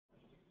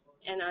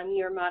and I'm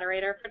your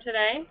moderator for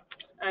today.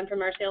 I'm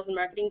from our sales and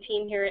marketing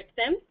team here at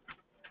SIM.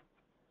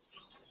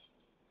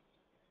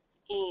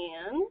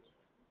 And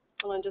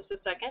hold on just a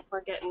second,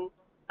 we're getting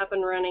up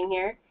and running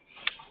here.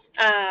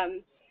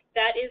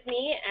 That is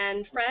me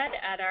and Fred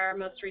at our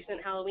most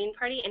recent Halloween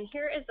party, and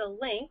here is a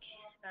link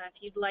if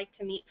you'd like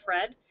to meet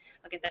Fred.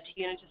 I'll get that to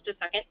you in just a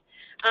second.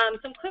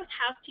 Some quick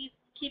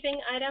housekeeping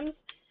items.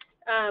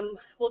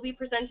 We'll be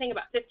presenting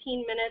about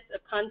 15 minutes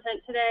of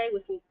content today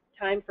with some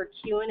time for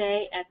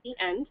Q&A at the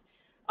end.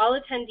 All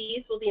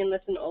attendees will be in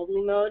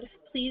listen-only mode.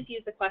 Please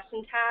use the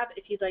question tab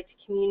if you'd like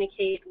to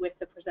communicate with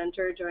the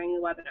presenter during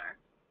the webinar.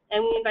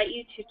 And we invite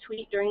you to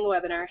tweet during the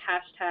webinar,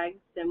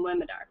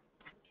 #SimWebinar.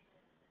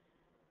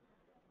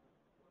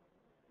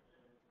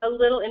 A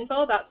little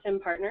info about SIM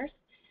partners.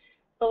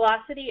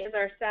 Velocity is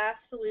our SaaS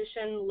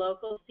solution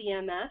local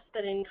CMS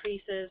that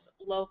increases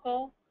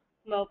local,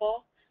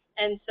 mobile,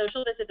 and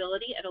social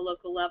visibility at a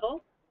local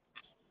level.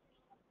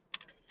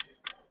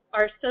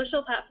 Our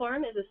social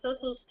platform is a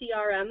social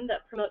CRM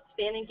that promotes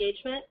fan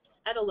engagement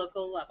at a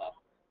local level.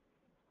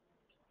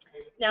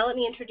 Now let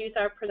me introduce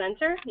our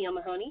presenter, Neil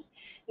Mahoney.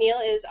 Neil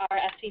is our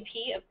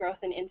SVP of Growth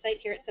and Insight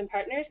here at SIM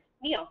Partners.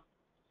 Neil.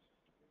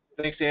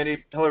 Thanks,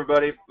 Andy. Hello,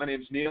 everybody. My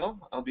name is Neil.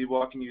 I'll be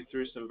walking you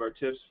through some of our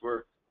tips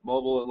for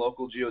mobile and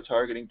local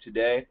geo-targeting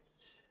today.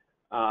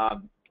 I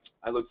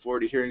look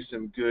forward to hearing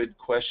some good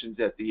questions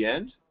at the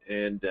end.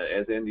 And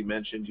as Andy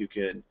mentioned, you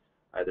can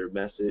either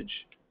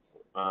message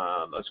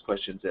us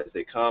questions as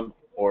they come,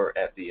 or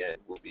at the end,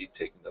 we'll be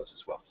taking those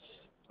as well.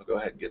 I'll go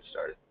ahead and get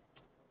started.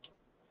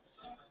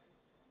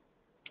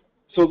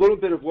 So a little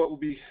bit of what we'll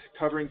be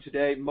covering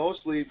today,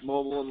 mostly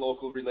mobile and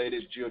local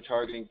related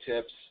geo-targeting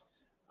tips.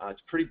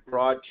 It's a pretty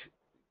broad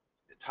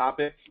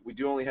topic. We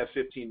do only have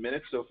 15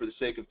 minutes, so for the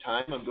sake of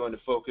time, I'm going to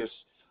focus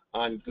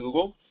on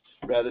Google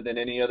rather than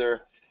any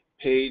other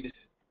paid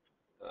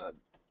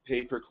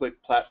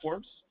per-click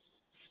platforms.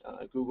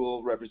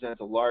 Google represents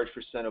a large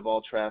percent of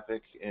all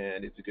traffic,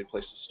 and it's a good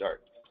place to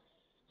start.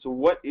 So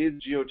what is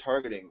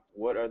geo-targeting?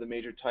 What are the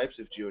major types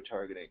of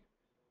geo-targeting?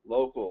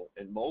 Local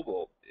and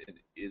mobile,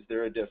 is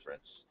there a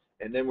difference?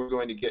 And then we're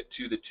going to get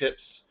to the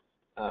tips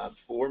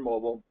for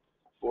mobile,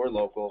 for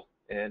local,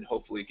 and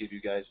hopefully give you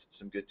guys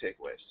some good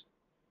takeaways.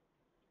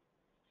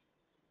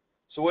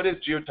 So what is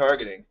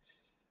geo-targeting?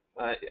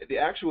 The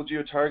actual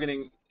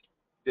geo-targeting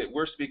that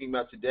we're speaking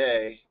about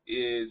today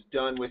is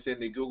done within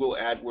the Google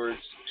AdWords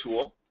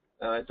tool.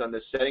 It's on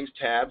the settings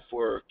tab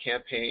for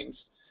campaigns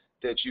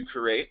that you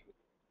create,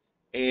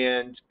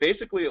 and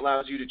basically it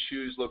allows you to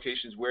choose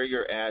locations where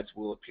your ads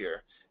will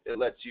appear. It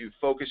lets you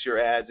focus your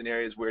ads in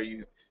areas where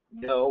you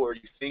know or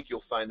you think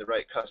you'll find the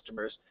right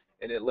customers,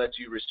 and it lets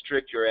you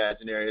restrict your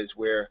ads in areas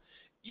where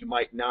you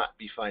might not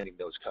be finding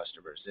those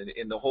customers.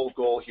 And the whole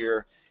goal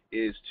here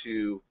is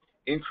to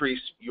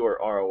increase your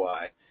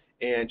ROI.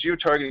 And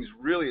geo-targeting is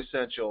really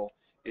essential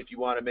if you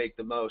want to make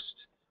the most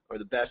or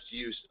the best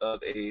use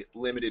of a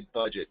limited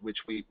budget, which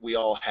we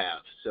all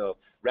have. So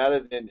rather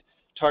than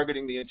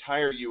targeting the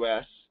entire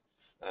U.S.,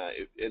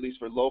 at least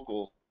for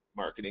local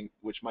marketing,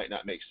 which might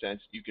not make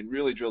sense, you can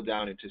really drill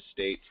down into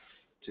state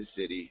to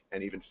city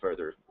and even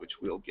further, which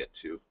we'll get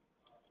to.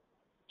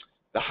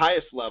 The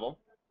highest level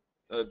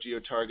of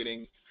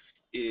geo-targeting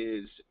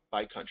is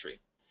by country.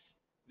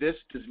 This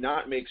does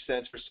not make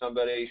sense for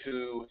somebody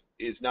who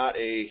is not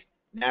a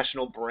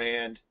national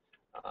brand,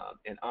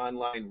 an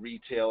online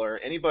retailer,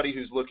 anybody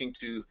who's looking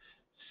to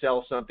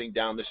sell something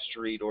down the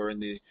street or in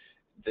the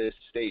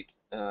state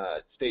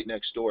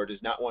next door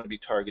does not want to be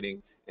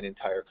targeting an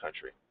entire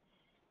country.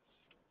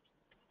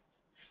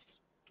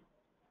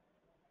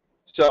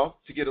 So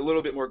to get a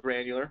little bit more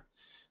granular,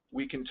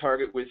 we can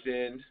target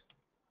within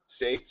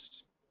states,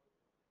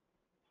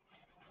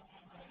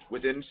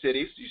 within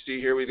cities. You see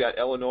here we've got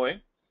Illinois,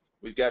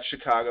 we've got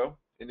Chicago,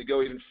 and to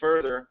go even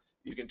further,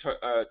 you can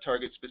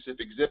target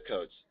specific zip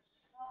codes.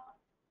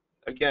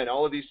 Again,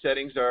 all of these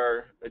settings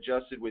are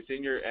adjusted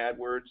within your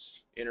AdWords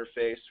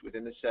interface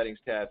within the settings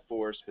tab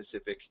for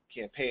specific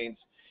campaigns.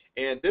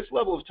 And this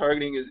level of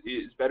targeting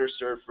is better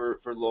served for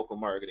local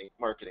marketing.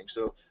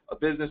 So a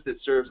business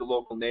that serves a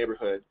local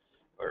neighborhood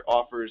or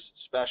offers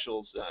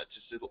specials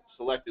to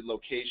selected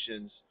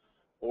locations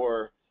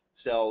or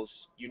sells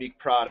unique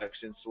products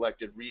in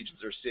selected regions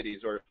or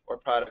cities, or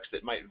products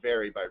that might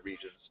vary by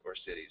regions or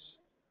cities.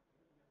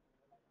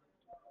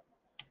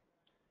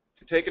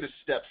 To take it a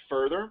step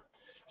further,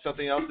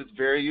 something else that's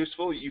very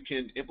useful, you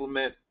can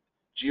implement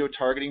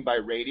geo-targeting by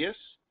radius.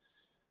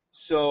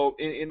 So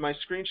in my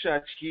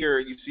screenshots here,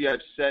 you see I've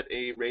set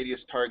a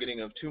radius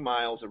targeting of 2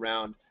 miles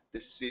around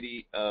the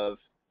city of,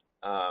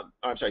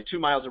 2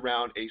 miles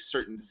around a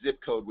certain zip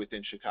code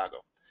within Chicago.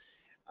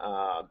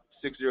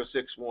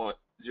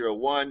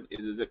 60601 is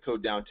a zip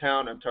code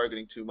downtown. I'm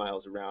targeting 2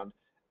 miles around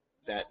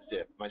that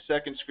zip. My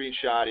second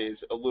screenshot is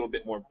a little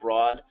bit more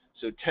broad,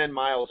 so 10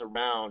 miles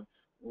around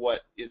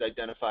what is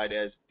identified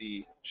as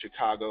the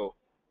Chicago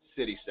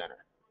city center.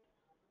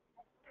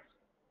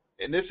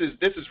 And this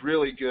is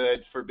really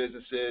good for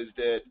businesses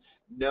that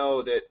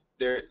know that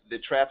the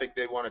traffic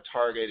they want to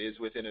target is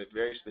within a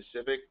very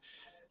specific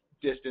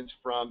distance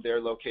from their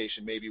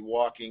location, maybe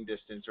walking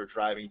distance or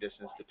driving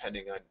distance,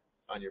 depending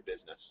on your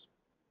business.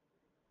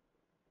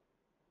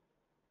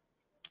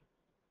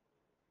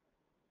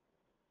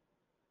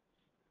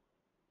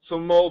 So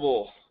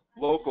mobile,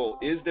 local,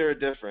 is there a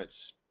difference?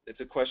 It's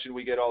a question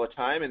we get all the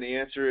time, and the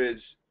answer is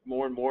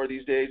more and more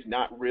these days,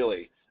 not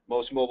really.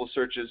 Most mobile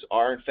searches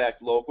are in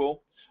fact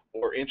local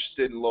or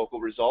interested in local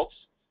results.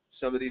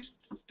 Some of these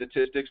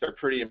statistics are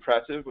pretty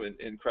impressive and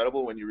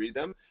incredible when you read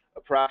them.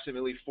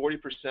 Approximately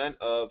 40%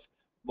 of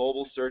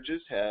mobile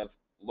searches have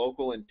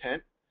local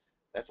intent.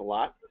 That's a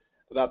lot.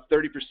 About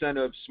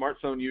 30% of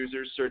smartphone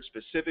users search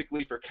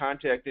specifically for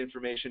contact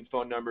information,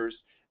 phone numbers,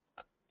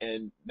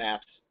 and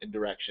maps and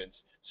directions.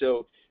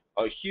 So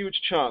a huge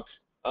chunk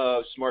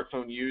of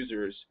smartphone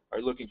users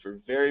are looking for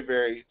very,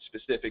 very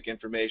specific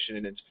information,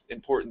 and it's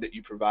important that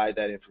you provide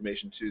that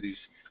information to these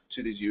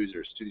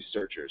users, to these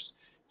searchers.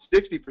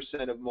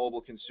 60% of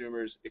mobile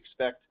consumers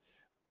expect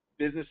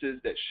businesses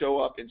that show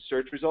up in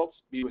search results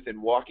be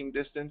within walking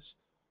distance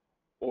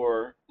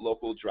or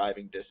local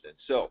driving distance.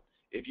 So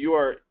if you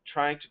are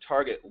trying to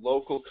target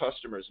local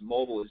customers,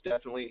 mobile is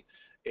definitely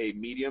a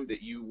medium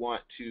that you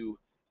want to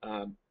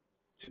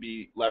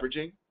be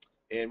leveraging,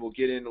 and we'll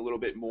get in a little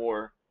bit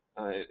more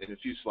in a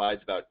few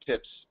slides about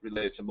tips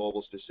related to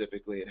mobile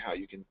specifically and how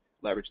you can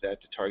leverage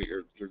that to target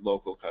your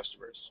local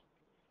customers.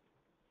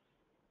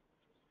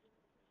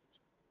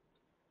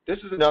 This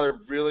is another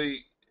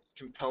really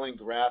compelling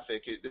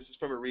graphic. This is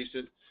from a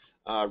recent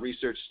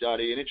research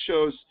study, and it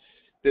shows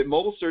that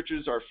mobile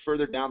searches are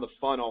further down the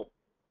funnel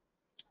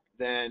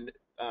than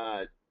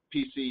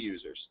PC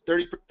users.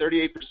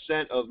 38%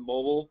 of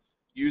mobile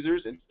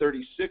users and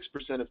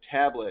 36% of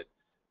tablet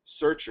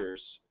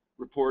searchers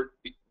report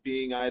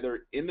being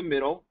either in the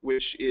middle,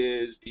 which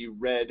is the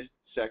red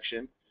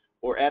section,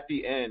 or at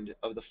the end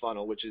of the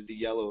funnel, which is the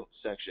yellow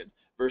section,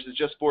 versus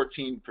just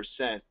 14%,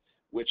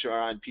 which are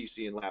on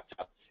PC and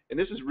laptop. And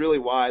this is really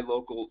why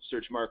local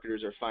search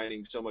marketers are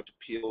finding so much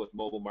appeal with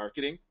mobile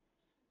marketing.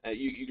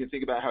 You can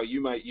think about how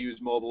you might use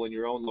mobile in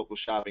your own local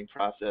shopping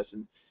process,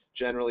 and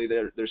generally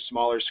they're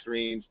smaller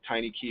screens,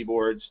 tiny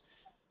keyboards,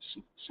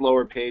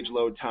 slower page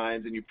load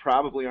times, and you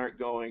probably aren't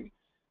going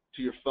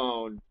to your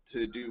phone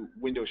to do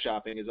window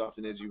shopping as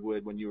often as you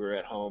would when you were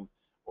at home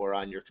or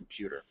on your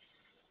computer.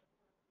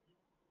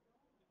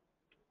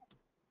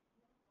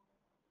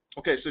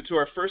 Okay, so to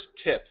our first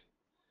tip.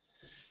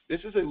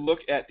 This is a look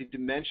at the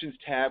Dimensions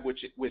tab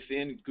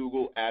within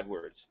Google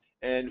AdWords.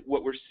 And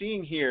what we're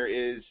seeing here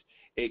is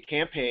a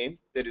campaign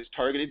that is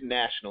targeted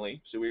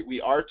nationally. So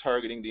we are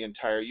targeting the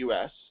entire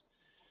US.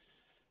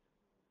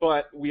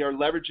 But we are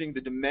leveraging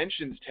the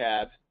Dimensions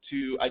tab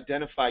to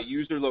identify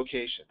user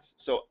locations.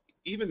 So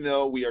even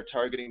though we are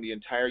targeting the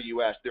entire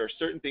US, there are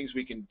certain things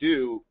we can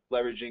do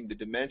leveraging the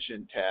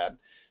Dimension tab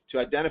to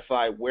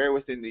identify where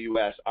within the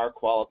US our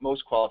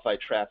most qualified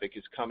traffic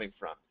is coming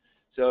from.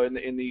 So in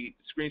the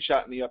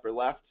screenshot in the upper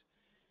left,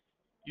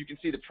 you can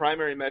see the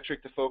primary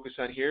metric to focus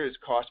on here is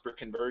cost per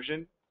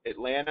conversion.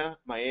 Atlanta,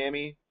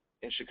 Miami,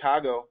 and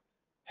Chicago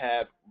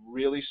have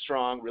really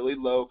strong, really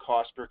low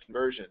cost per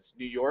conversions.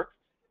 New York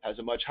has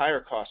a much higher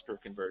cost per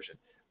conversion.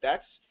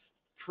 That's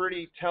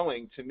pretty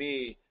telling to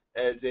me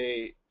as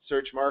a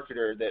search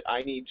marketer that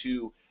I need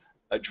to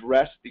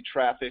address the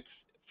traffic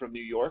from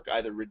New York,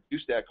 either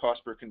reduce that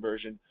cost per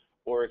conversion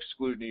or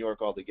exclude New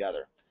York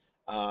altogether.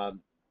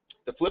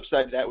 The flip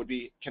side of that would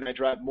be, can I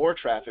drive more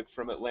traffic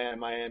from Atlanta,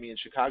 Miami, and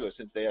Chicago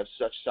since they have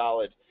such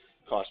solid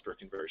cost per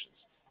conversions?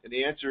 And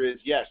the answer is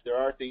yes, there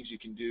are things you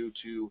can do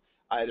to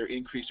either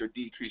increase or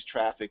decrease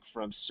traffic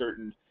from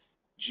certain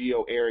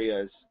geo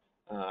areas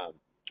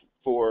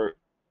for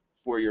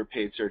your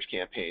paid search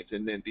campaigns.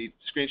 And then the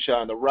screenshot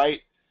on the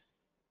right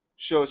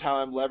shows how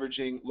I'm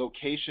leveraging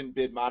location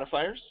bid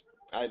modifiers.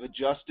 I've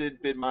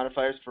adjusted bid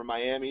modifiers for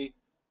Miami,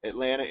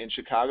 Atlanta, and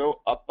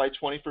Chicago up by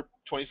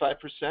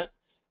 25%.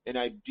 And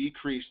I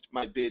decreased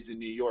my bids in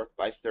New York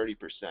by 30%.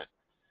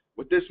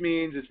 What this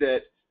means is that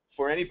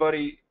for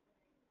anybody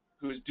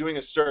who's doing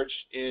a search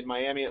in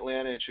Miami,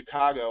 Atlanta, and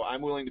Chicago,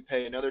 I'm willing to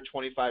pay another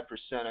 25%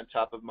 on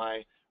top of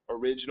my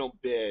original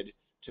bid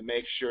to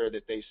make sure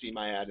that they see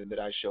my ad and that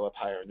I show up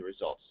higher in the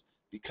results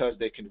because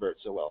they convert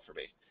so well for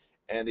me.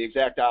 And the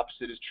exact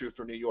opposite is true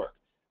for New York.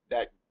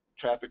 That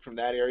traffic from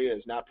that area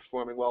is not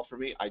performing well for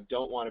me. I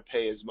don't want to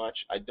pay as much.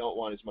 I don't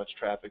want as much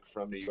traffic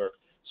from New York,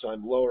 so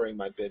I'm lowering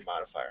my bid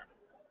modifier.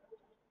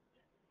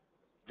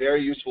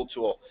 Very useful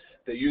tool.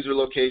 The user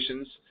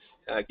locations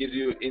gives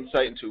you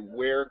insight into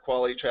where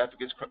quality traffic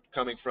is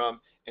coming from,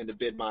 and the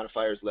bid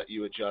modifiers let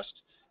you adjust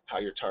how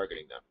you're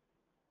targeting them.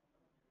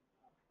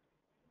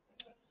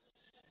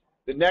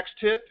 The next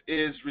tip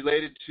is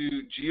related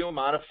to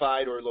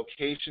geo-modified or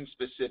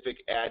location-specific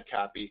ad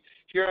copy.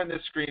 Here on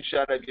this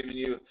screenshot, I've given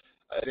you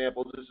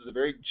examples. This is a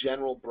very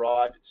general,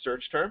 broad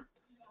search term.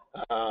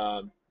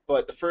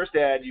 But the first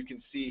ad you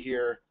can see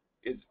here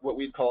is what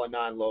we'd call a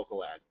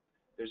non-local ad.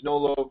 There's no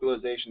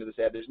localization to this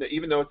ad.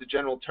 Even though it's a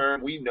general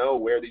term, we know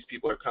where these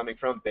people are coming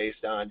from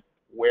based on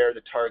where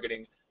the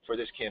targeting for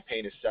this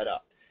campaign is set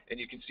up. And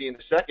you can see in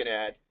the second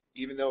ad,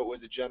 even though it was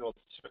a general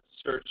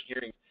search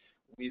hearing,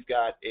 we've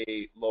got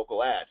a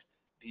local ad.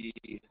 The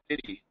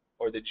city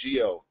or the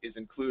geo is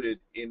included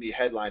in the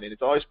headline, and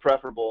it's always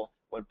preferable,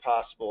 when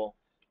possible,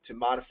 to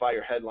modify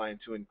your headline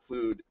to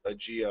include a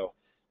geo.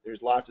 There's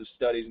lots of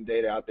studies and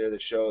data out there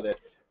that show that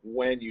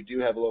when you do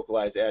have a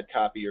localized ad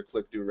copy, your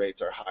click-through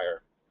rates are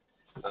higher.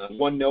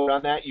 One note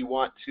on that, you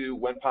want to,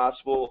 when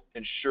possible,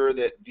 ensure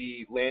that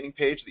the landing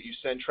page that you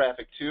send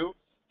traffic to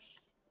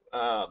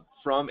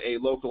from a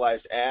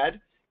localized ad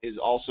is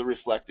also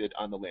reflected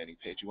on the landing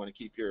page. You want to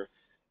keep your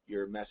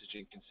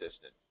messaging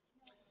consistent.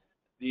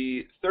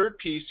 The third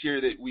piece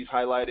here that we've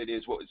highlighted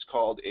is what is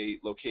called a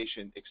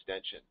location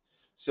extension.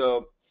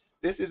 So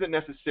this isn't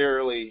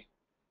necessarily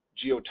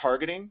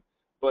geo-targeting,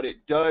 but it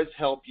does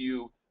help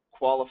you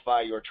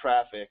qualify your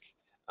traffic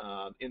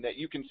in that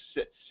you can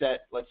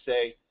set, let's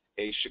say,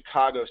 a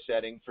Chicago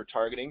setting for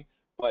targeting,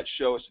 but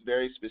show a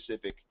very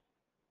specific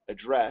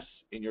address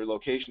in your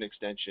location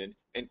extension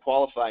and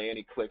qualify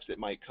any clicks that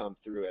might come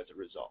through as a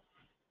result.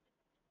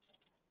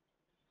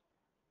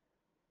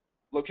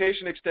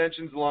 Location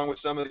extensions, along with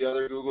some of the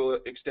other Google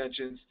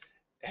extensions,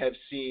 have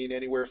seen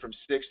anywhere from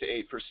 6 to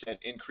 8%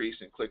 increase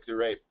in click-through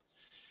rate.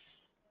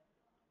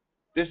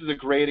 This is a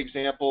great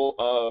example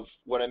of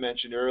what I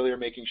mentioned earlier,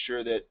 making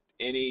sure that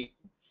any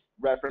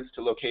reference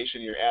to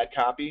location in your ad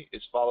copy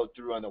is followed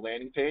through on the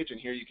landing page. And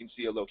here you can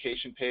see a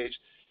location page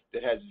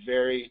that has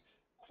very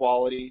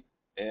quality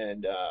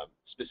and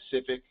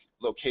specific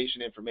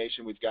location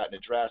information. We've got an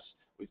address,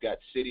 we've got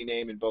city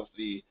name in both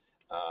the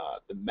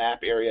map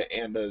area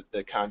and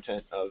the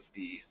content of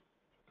the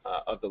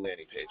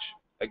landing page.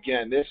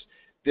 Again,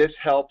 this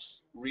helps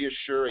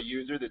reassure a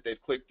user that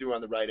they've clicked through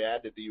on the right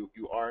ad, that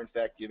you are in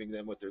fact giving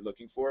them what they're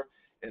looking for,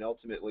 and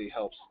ultimately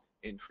helps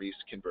increase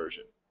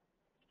conversion.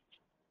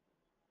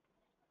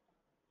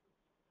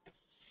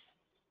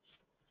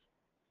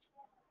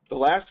 The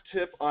last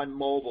tip on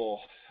mobile,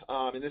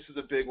 and this is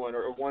a big one,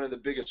 or one of the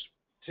biggest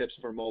tips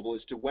for mobile,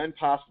 is to, when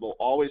possible,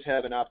 always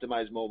have an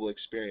optimized mobile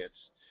experience.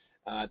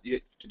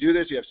 To do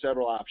this, you have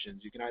several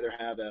options. You can either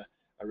have a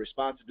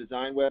responsive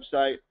design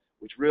website,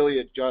 which really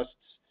adjusts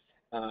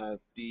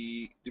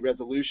the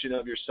resolution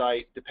of your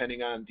site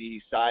depending on the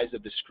size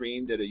of the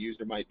screen that a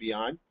user might be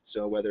on,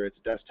 so whether it's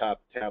a desktop,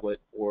 tablet,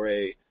 or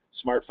a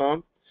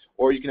smartphone.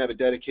 Or you can have a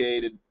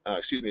dedicated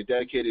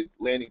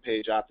landing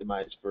page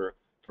optimized for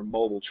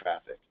mobile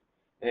traffic.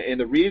 And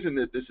the reason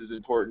that this is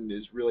important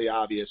is really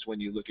obvious when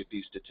you look at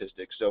these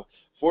statistics. So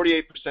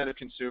 48% of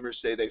consumers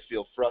say they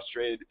feel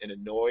frustrated and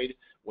annoyed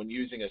when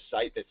using a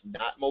site that's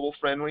not mobile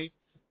friendly.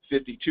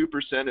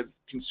 52% of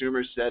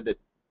consumers said that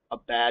a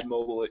bad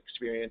mobile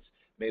experience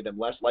made them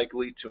less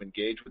likely to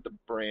engage with the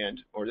brand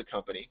or the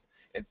company.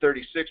 And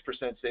 36%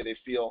 say they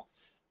feel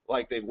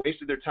like they've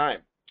wasted their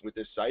time with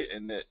this site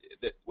and that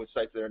with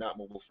sites that are not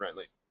mobile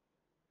friendly.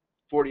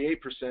 48%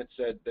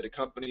 said that a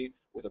company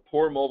with a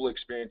poor mobile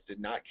experience did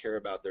not care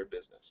about their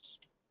business.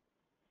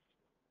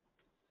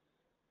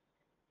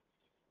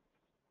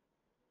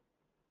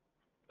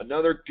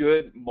 Another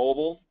good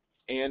mobile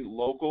and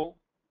local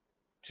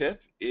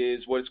tip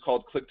is what is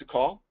called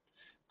click-to-call.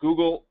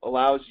 Google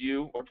allows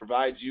you or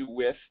provides you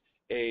with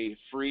a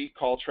free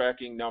call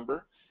tracking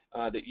number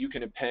that you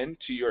can append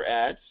to your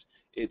ads.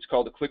 It's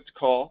called a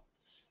click-to-call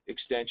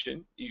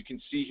extension. You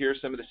can see here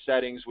some of the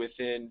settings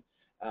within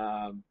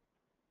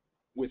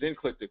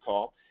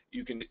click-to-call.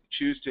 You can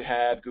choose to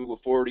have Google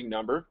forwarding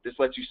number. This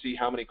lets you see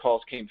how many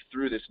calls came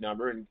through this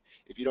number, and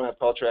if you don't have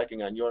call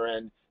tracking on your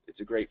end,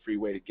 it's a great free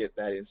way to get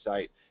that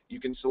insight.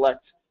 You can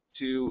select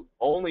to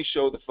only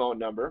show the phone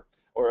number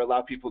or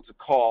allow people to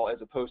call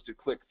as opposed to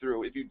click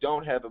through. If you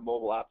don't have a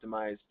mobile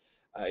optimized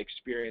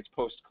experience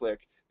post-click,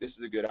 this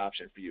is a good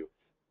option for you.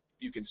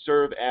 You can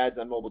serve ads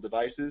on mobile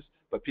devices,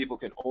 but people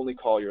can only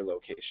call your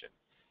location.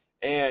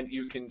 And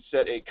you can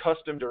set a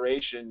custom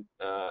duration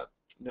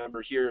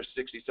number here,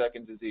 60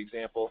 seconds is the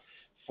example,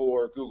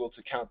 for Google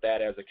to count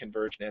that as a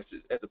conversion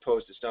as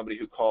opposed to somebody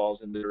who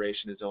calls and the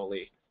duration is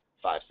only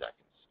 5 seconds.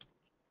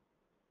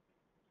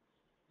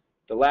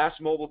 The last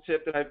mobile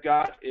tip that I've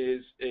got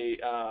is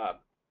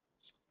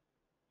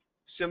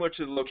similar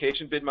to the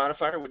location bid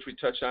modifier, which we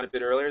touched on a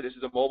bit earlier. This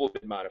is a mobile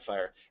bid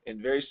modifier, and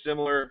very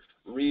similar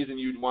reason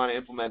you'd want to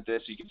implement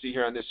this. You can see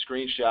here on this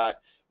screenshot,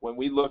 when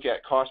we look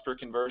at cost per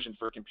conversion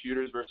for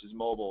computers versus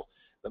mobile,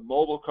 the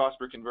mobile cost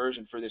per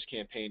conversion for this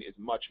campaign is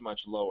much, much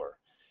lower.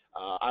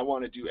 I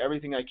want to do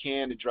everything I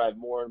can to drive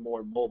more and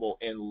more mobile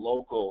and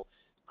local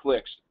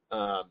clicks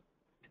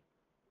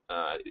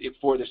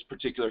for this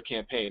particular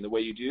campaign. The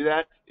way you do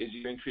that is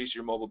you increase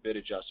your mobile bid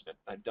adjustment.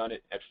 I've done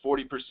it at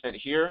 40%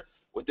 here.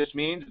 What this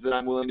means is that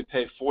I'm willing to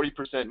pay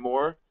 40%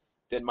 more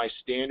than my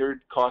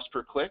standard cost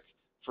per click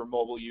for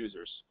mobile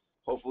users,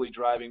 hopefully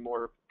driving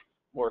more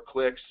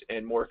clicks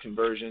and more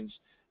conversions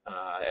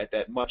at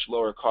that much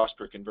lower cost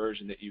per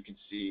conversion that you can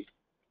see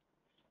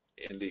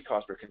in the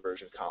cost per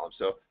conversion column.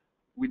 So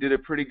we did a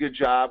pretty good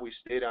job. We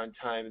stayed on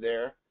time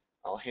there.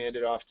 I'll hand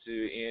it off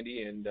to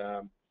Andy, and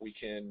we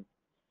can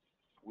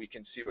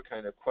see what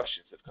kind of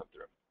questions have come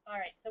through. All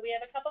right, so we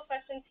have a couple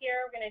questions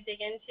here. We're going to dig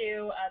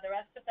into the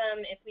rest of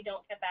them. If we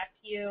don't get back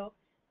to you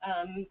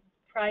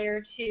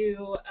prior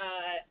to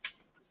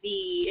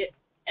the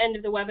end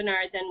of the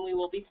webinar, then we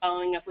will be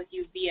following up with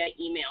you via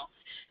email.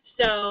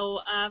 So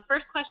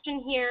first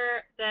question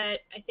here that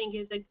I think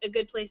is a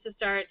good place to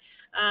start.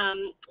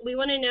 We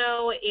want to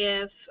know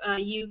if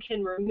you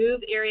can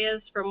remove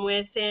areas from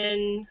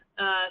within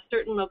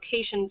certain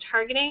location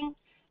targeting.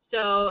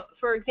 So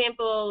for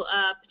example,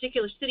 a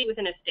particular city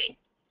within a state.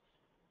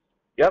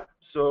 Yep,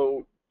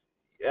 so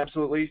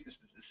absolutely.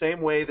 The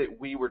same way that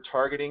we were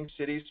targeting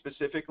cities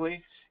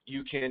specifically,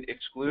 you can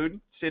exclude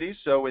cities.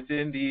 So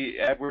within the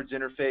AdWords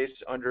interface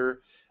under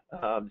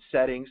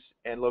settings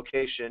and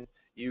location,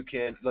 you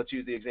can, let's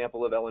use the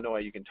example of Illinois.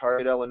 You can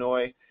target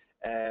Illinois,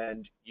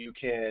 and you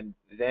can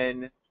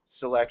then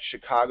select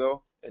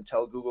Chicago and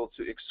tell Google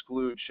to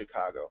exclude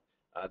Chicago.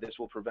 This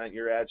will prevent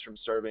your ads from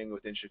serving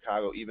within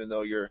Chicago, even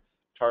though you're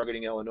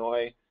targeting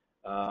Illinois.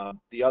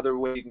 The other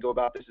way you can go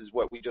about this is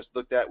what we just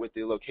looked at with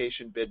the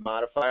location bid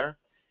modifier.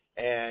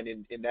 And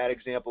in that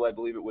example, I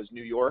believe it was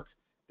New York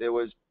that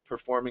was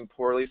performing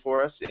poorly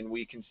for us, and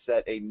we can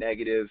set a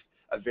negative,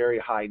 a very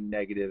high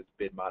negative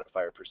bid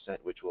modifier %,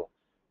 which will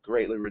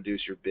greatly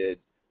reduce your bid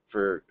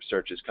for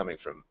searches coming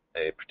from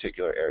a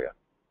particular area.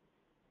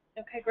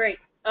 Okay, great.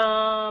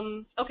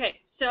 Okay,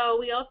 so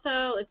we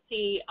also, let's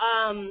see,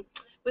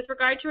 with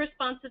regard to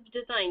responsive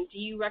design, do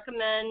you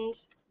recommend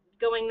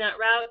going that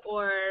route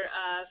or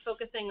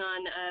focusing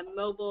on a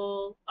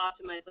mobile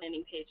optimized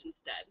landing page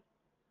instead?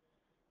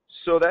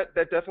 So that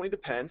definitely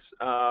depends.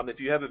 If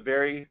you have a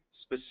very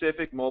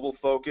specific mobile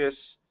focus,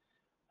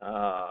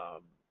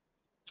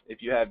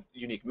 if you have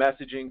unique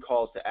messaging,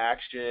 calls to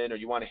action, or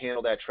you want to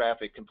handle that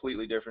traffic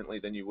completely differently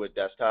than you would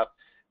desktop,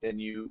 then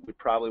you would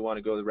probably want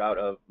to go the route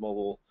of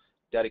mobile,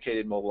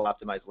 dedicated mobile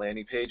optimized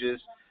landing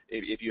pages.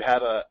 If you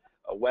have a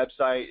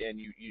website and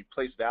you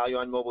place value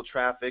on mobile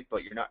traffic,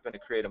 but you're not going to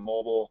create a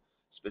mobile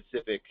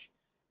specific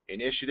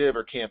initiative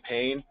or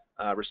campaign,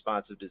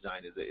 responsive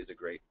design is a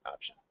great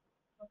option.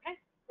 Okay,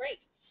 great.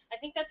 I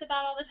think that's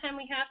about all the time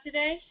we have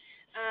today.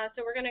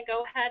 So we're going to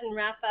go ahead and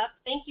wrap up.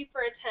 Thank you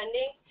for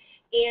attending.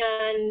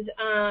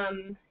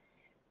 And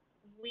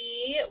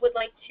we would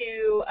like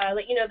to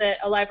let you know that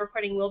a live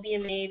recording will be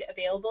made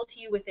available to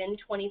you within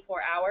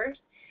 24 hours.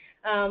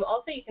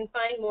 Also, you can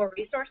find more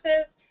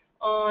resources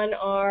on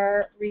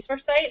our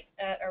resource site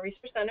at our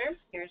resource center.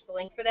 Here's the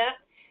link for that.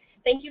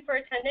 Thank you for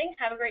attending.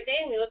 Have a great day,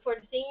 and we look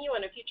forward to seeing you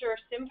on a future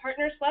SIM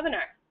Partners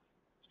webinar.